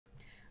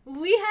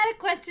We had a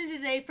question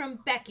today from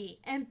Becky,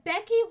 and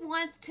Becky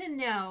wants to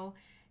know,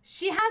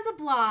 she has a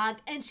blog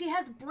and she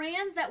has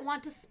brands that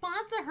want to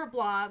sponsor her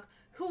blog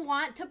who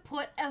want to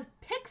put a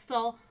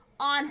pixel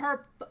on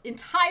her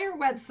entire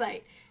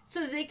website so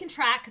that they can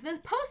track the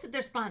posts that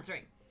they're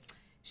sponsoring.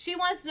 She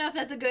wants to know if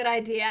that's a good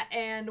idea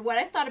and what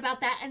I thought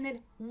about that, and then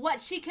what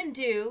she can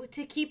do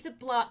to keep the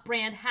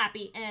brand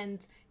happy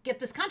and get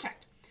this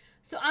contract.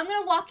 So I'm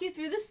going to walk you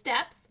through the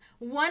steps.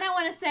 One, I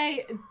want to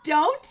say,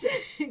 don't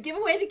give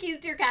away the keys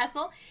to your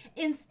castle.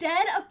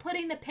 Instead of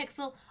putting the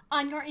pixel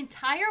on your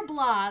entire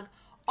blog,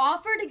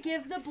 offer to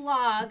give the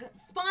blog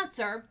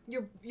sponsor,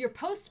 your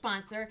post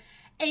sponsor,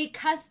 a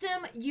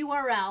custom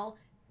URL,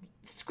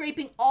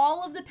 scraping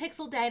all of the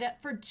pixel data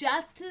for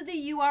just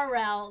the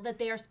URL that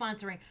they are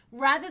sponsoring,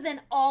 rather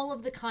than all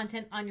of the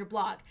content on your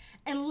blog.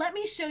 And let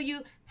me show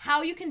you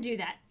how you can do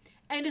that.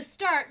 And to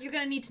start, you're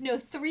going to need to know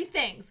 3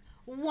 things.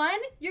 One,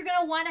 you're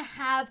going to want to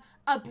have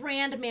a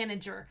brand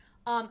manager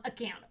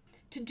account.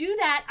 To do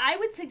that, I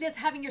would suggest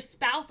having your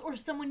spouse or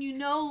someone you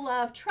know,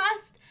 love,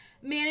 trust,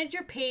 manage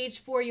your page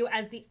for you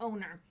as the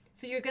owner.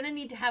 So you're going to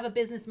need to have a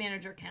business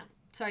manager account.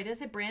 Sorry, did I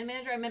say brand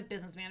manager? I meant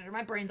business manager.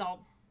 My brain's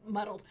all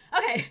muddled.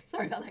 Okay,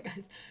 sorry about that,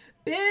 guys.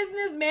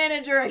 Business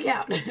manager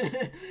account.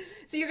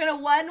 So you're going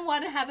to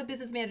want to have a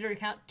business manager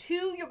account.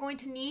 2, you're going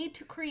to need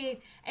to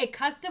create a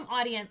custom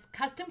audience,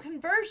 custom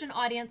conversion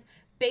audience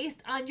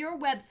based on your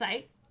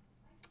website.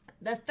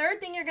 The 3rd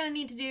thing you're going to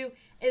need to do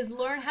is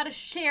learn how to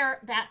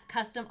share that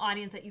custom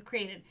audience that you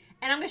created.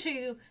 And I'm going to show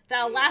you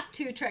the last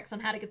 2 tricks on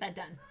how to get that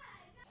done.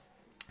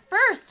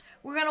 First,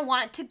 we're going to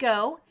want to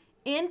go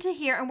into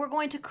here and we're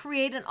going to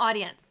create an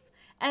audience.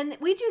 And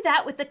we do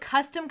that with the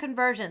custom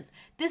conversions.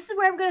 This is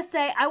where I'm going to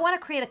say, I want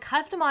to create a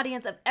custom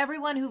audience of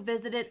everyone who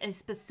visited a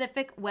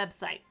specific web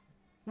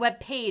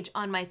page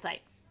on my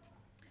site.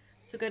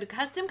 So go to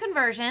custom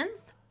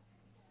conversions.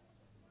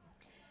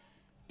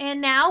 And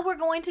now we're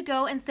going to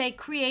go and say,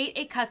 create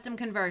a custom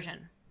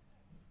conversion.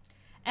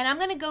 And I'm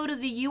going to go to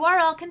the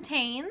URL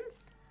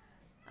contains.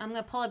 I'm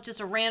going to pull up just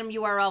a random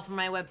URL from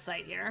my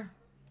website here.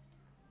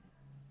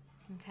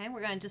 Okay,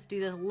 we're going to just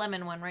do this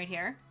lemon one right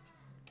here.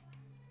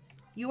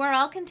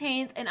 URL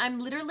contains, and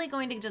I'm literally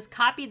going to just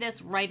copy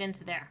this right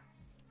into there.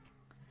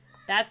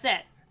 That's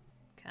it.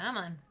 Come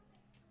on.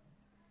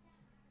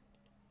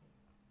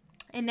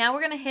 And now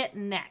we're going to hit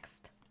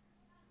next.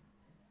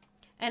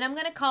 And I'm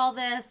going to call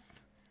this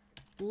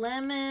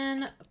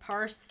lemon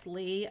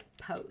parsley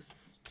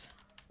post.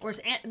 Or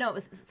no, it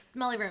was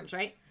smelly rooms,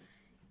 right?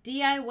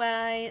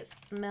 DIY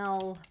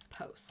smell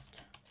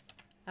post.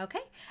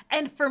 Okay.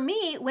 And for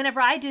me, whenever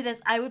I do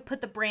this, I would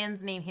put the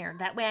brand's name here.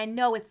 That way I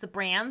know it's the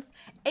brand's.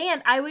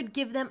 And I would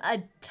give them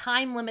a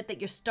time limit that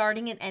you're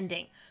starting and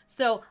ending.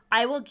 So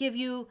I will give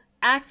you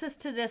access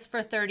to this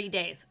for 30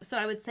 days. So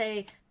I would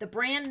say the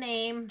brand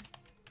name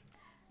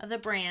of the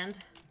brand.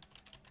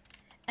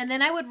 And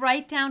then I would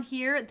write down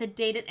here the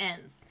date it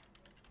ends.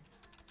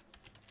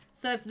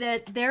 So if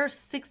their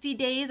 60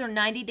 days or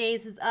 90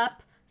 days is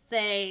up,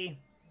 say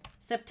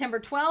September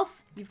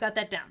 12th, you've got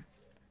that down.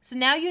 So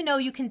now you know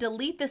you can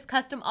delete this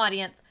custom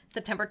audience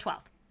September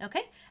 12th,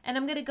 okay? And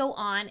I'm gonna go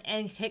on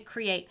and hit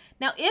create.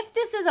 Now, if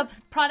this is a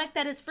product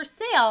that is for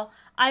sale,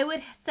 I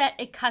would set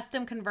a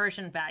custom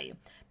conversion value.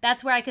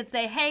 That's where I could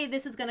say, hey,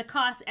 this is gonna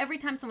cost every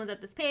time someone's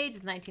at this page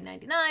is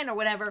 $19.99 or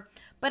whatever,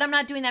 but I'm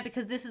not doing that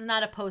because this is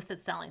not a post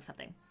that's selling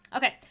something.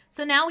 Okay,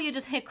 so now you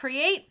just hit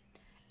create,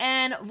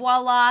 and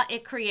voila,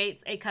 it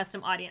creates a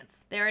custom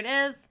audience. There it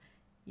is.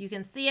 You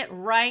can see it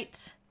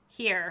right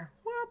here.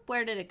 Whoop,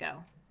 where did it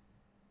go?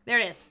 There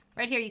it is,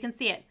 right here. You can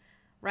see it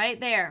right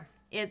there.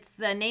 It's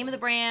the name of the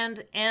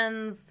brand,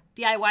 ends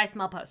DIY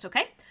smell post,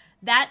 okay?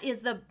 That is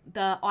the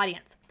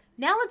audience.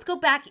 Now let's go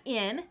back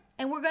in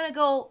and we're gonna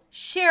go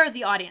share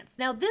the audience.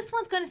 Now this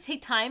one's gonna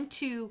take time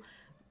to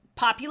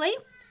populate.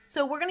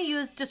 So we're gonna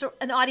use just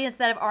an audience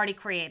that I've already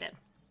created.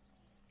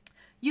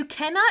 You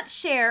cannot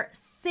share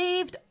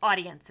saved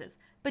audiences,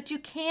 but you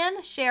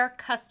can share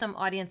custom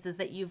audiences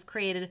that you've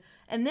created.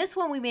 And this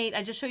one we made,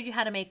 I just showed you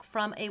how to make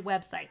from a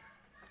website.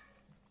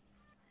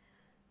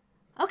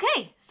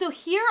 Okay, so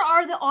here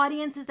are the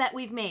audiences that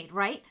we've made,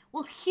 right?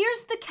 Well,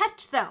 here's the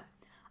catch though.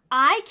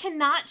 I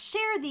cannot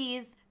share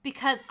these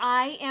because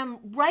I am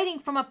writing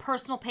from a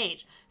personal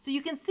page. So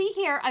you can see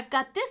here, I've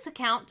got this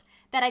account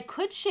that I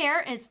could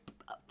share as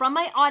from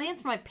my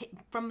audience,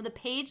 from the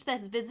page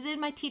that's visited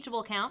my Teachable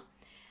account.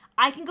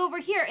 I can go over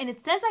here and it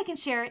says I can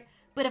share it,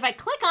 but if I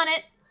click on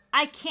it,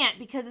 I can't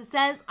because it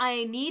says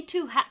I need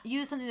to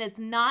use something that's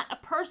not a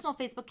personal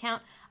Facebook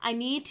account. I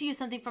need to use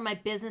something from my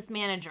business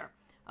manager.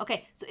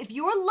 Okay, so if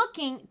you're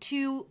looking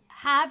to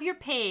have your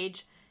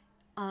page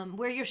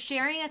where you're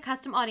sharing a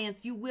custom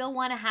audience, you will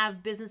want to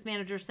have Business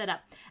Manager set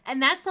up.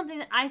 And that's something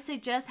that I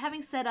suggest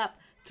having set up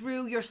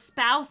through your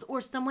spouse or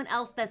someone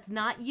else that's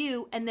not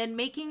you, and then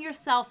making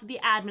yourself the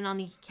admin on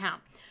the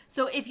account.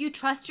 So if you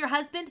trust your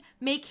husband,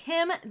 make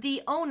him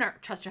the owner.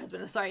 Trust your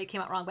husband, sorry, it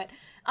came out wrong, but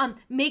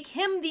make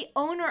him the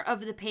owner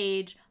of the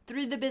page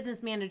through the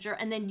business manager,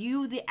 and then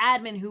you, the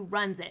admin who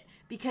runs it,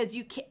 because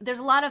you can't, there's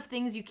a lot of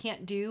things you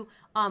can't do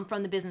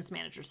from the business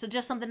manager. So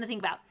just something to think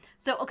about.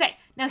 So, okay,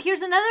 now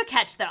here's another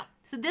catch though.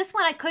 So this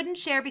one I couldn't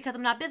share because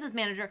I'm not business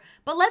manager,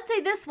 but let's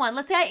say this one,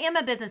 let's say I am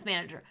a business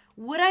manager.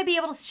 Would I be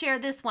able to share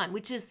this one,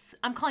 which is,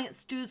 I'm calling it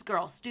Stu's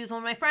Girl. Stu's one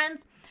of my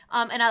friends,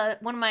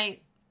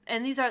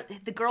 and these are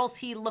the girls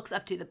he looks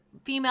up to, the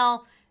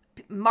female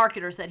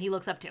marketers that he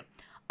looks up to.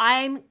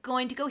 I'm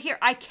going to go here.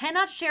 I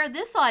cannot share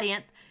this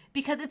audience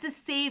because it's a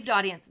saved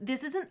audience.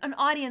 This isn't an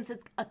audience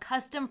that's a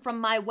custom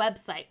from my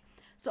website.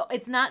 So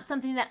it's not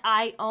something that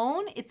I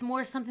own. It's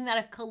more something that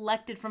I've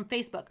collected from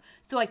Facebook.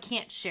 So I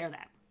can't share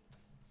that.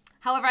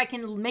 However, I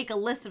can make a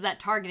list of that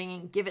targeting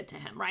and give it to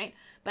him, right?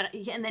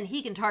 And then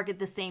he can target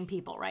the same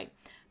people, right?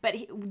 But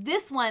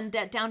this one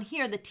that down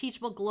here, the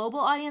Teachable Global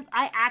audience,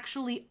 I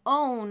actually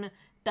own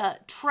the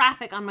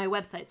traffic on my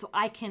website. So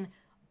I can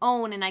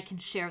own and I can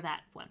share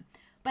that one.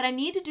 But I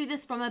need to do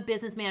this from a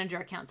business manager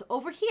account. So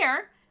over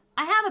here,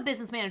 I have a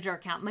business manager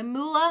account, my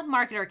Moolah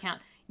marketer account.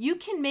 You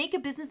can make a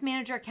business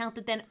manager account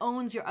that then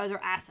owns your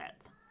other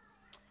assets.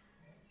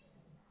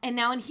 And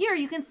now in here,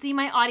 you can see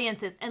my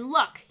audiences. And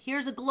look,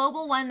 here's a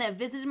global one that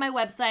visited my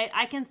website.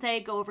 I can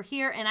say, go over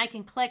here and I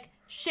can click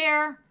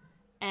share.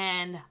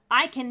 And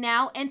I can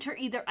now enter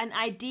either an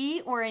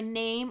ID or a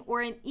name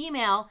or an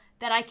email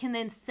that I can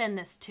then send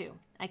this to.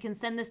 I can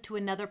send this to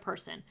another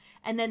person.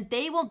 And then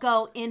they will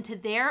go into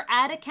their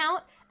ad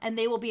account and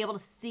they will be able to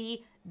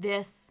see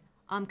this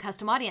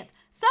custom audience.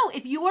 So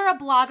if you are a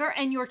blogger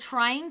and you're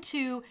trying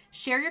to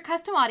share your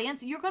custom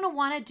audience, you're going to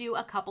want to do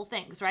a couple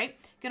things, right?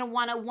 You're going to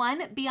want to,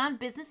 one, be on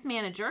Business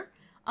Manager.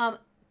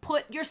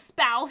 Put your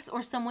spouse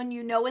or someone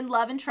you know and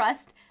love and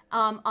trust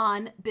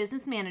on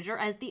Business Manager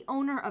as the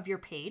owner of your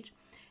page.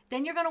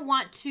 Then you're going to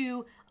want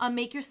to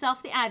make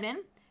yourself the admin.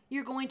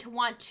 You're going to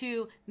want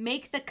to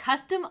make the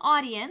custom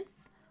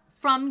audience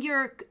from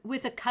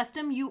with a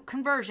custom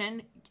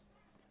conversion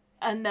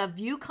and the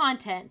view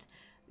content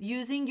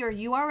using your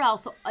URL.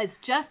 So it's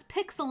just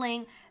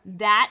pixeling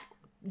that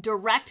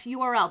direct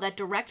URL, that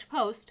direct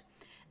post.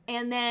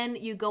 And then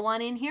you go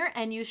on in here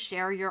and you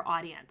share your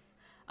audience.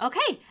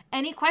 Okay,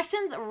 any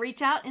questions?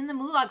 Reach out in the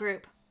Moolah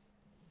group.